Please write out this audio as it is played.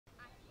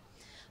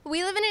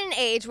We live in an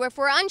age where if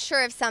we're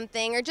unsure of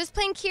something or just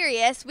plain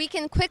curious, we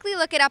can quickly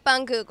look it up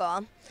on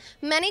Google.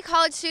 Many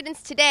college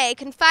students today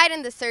confide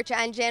in the search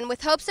engine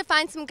with hopes to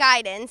find some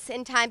guidance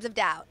in times of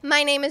doubt.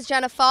 My name is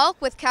Jenna Falk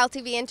with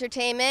CalTV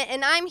Entertainment,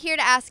 and I'm here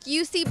to ask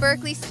UC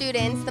Berkeley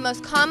students the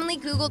most commonly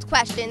Googled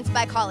questions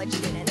by college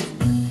students.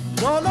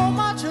 Don't know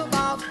much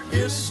about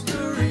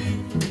history.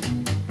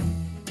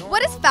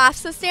 What does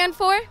FAFSA stand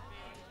for?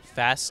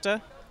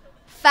 FAFSA?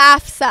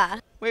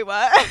 FAFSA. Wait,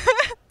 what?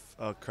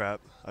 Oh,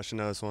 crap. I should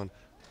know this one.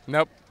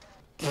 Nope.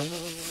 I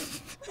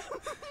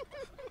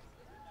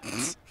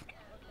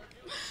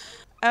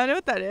don't know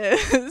what that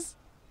is.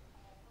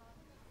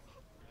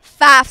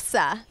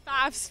 FAFSA.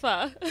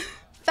 FAFSA.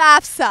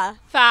 FAFSA.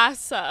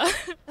 FAFSA.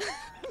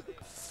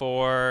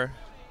 For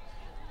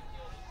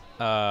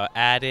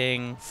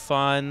adding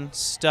fun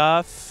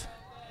stuff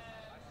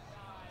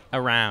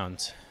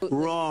around.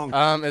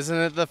 Wrong. Isn't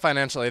it the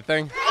financial aid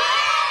thing?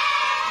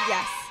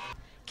 Yes.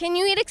 Can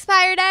you eat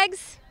expired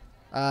eggs?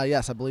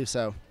 Yes, I believe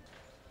so.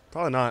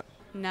 Probably not.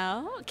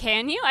 No?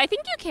 Can you? I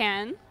think you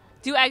can.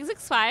 Do eggs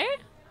expire?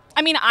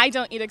 I mean, I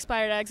don't eat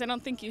expired eggs. I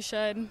don't think you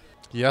should.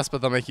 Yes,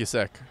 but they'll make you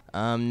sick.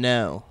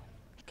 No.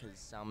 Because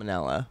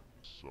salmonella.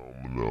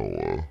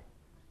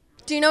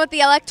 Do you know what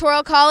the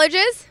Electoral College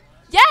is?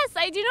 Yes,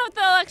 I do know what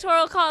the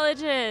Electoral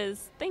College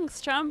is. Thanks,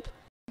 Trump.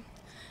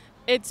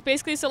 It's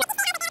basically so.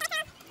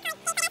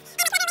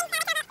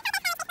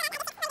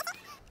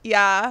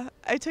 Yeah,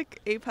 I took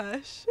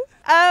APUSH.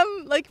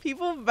 Like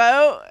people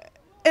vote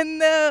in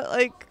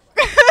the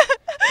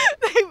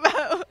they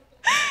vote.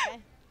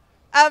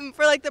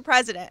 For like the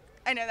president.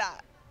 I know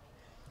that.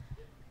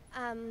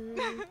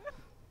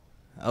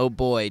 Oh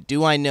boy,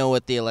 do I know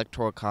what the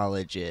Electoral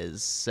College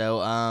is.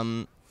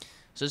 So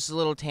just a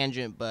little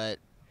tangent, but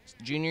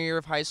junior year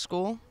of high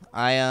school,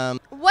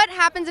 What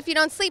happens if you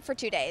don't sleep for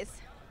 2 days?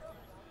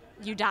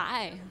 You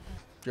die.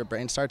 Your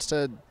brain starts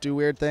to do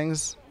weird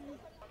things.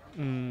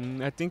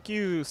 I think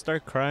you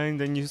start crying,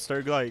 then you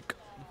start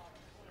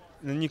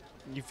then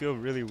you feel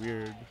really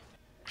weird.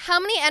 How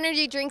many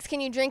energy drinks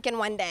can you drink in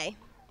one day?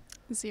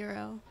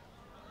 0.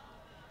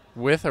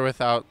 With or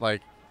without,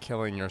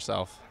 killing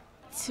yourself?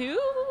 2?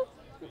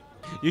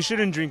 You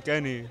shouldn't drink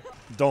any.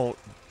 Don't.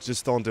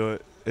 Just don't do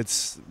it.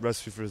 It's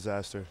recipe for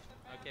disaster.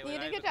 Okay, You well, did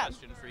a I have good a job.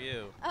 question for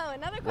you. Oh,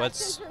 another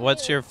question.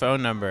 What's your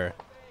phone number?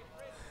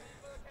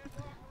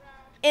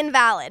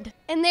 Invalid.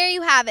 And there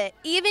you have it.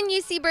 Even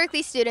UC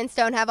Berkeley students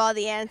don't have all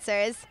the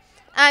answers.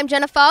 I'm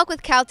Jenna Falk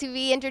with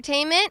CalTV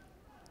Entertainment,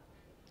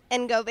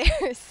 and go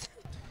Bears.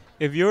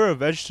 If you're a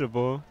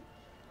vegetable,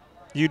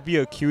 you'd be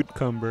a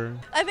cucumber.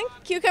 I think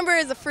cucumber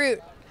is a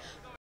fruit.